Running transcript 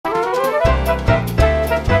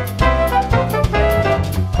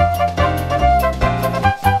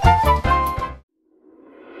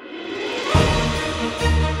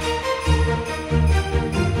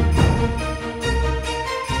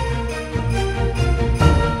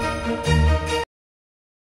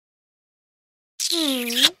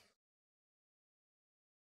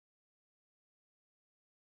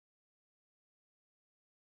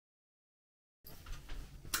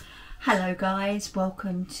Hello guys,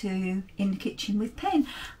 welcome to In the Kitchen with Penn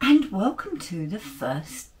and welcome to the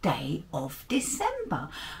first day of December,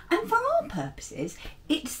 and for our purposes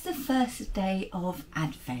it's the first day of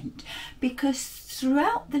Advent because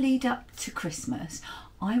throughout the lead up to Christmas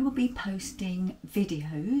I will be posting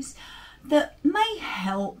videos that may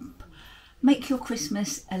help make your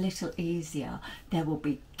Christmas a little easier. There will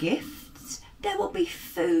be gifts, there will be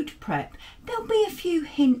food prep, there'll be a few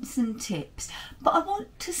hints and tips, but I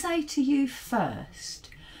want to say to you first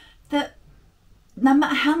that no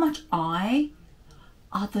matter how much I,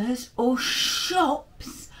 others or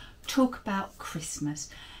shops talk about Christmas,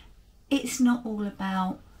 it's not all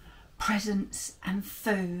about presents and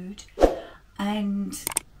food and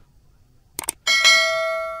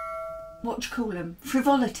what do you call them,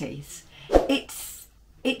 frivolities.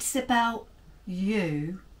 It's about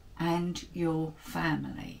you and your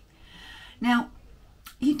family. Now,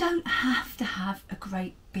 you don't have to have a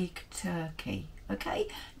great big turkey, okay?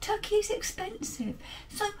 Turkey is expensive,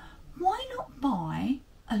 so why not buy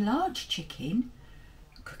a large chicken,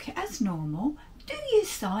 cook it as normal, do your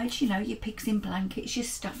sides, you know, your pigs in blankets, your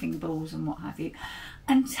stuffing balls and what have you,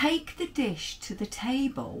 and take the dish to the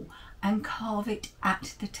table and carve it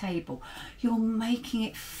at the table. You're making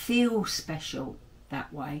it feel special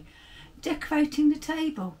that way. Decorating the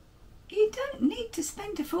table. You don't need to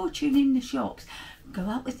spend a fortune in the shops. Go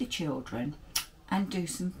out with the children and do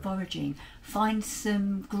some foraging. Find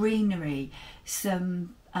some greenery,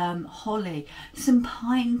 some holly, some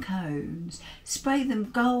pine cones. Spray them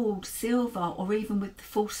gold, silver or even with the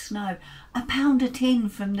false snow. £1 a tin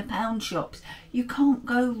from the pound shops. You can't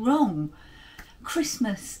go wrong.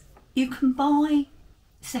 Christmas, you can buy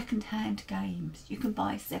second-hand games. You can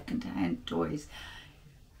buy second-hand toys.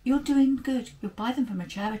 You're doing good. You'll buy them from a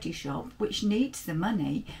charity shop which needs the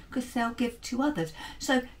money because they'll give to others.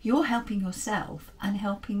 So you're helping yourself and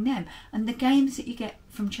helping them. And the games that you get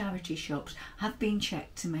from charity shops have been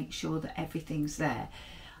checked to make sure that everything's there.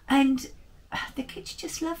 And the kids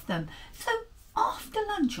just love them. So after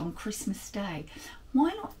lunch on Christmas Day, why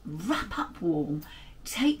not wrap up warm,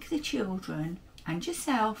 take the children and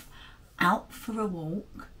yourself out for a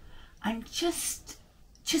walk and just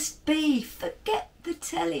forget the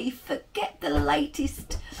telly, forget the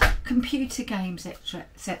latest computer games,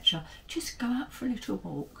 etc. Just go out for a little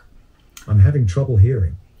walk. I'm having trouble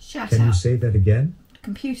hearing. Shut up. Can you say that again?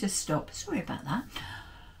 Computer stop. Sorry about that.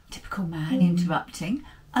 Typical man interrupting.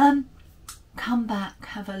 Come back,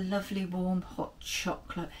 have a lovely warm hot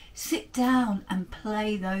chocolate. Sit down and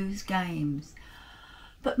play those games.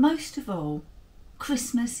 But most of all,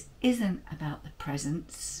 Christmas isn't about the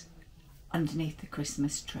presents underneath the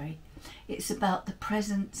Christmas tree. It's about the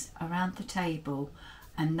presents around the table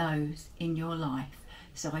and those in your life.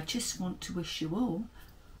 So I just want to wish you all,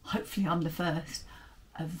 hopefully I'm the first,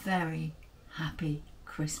 a very happy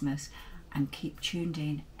Christmas, and keep tuned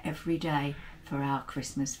in every day for our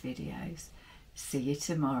Christmas videos. See you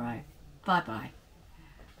tomorrow. Bye bye.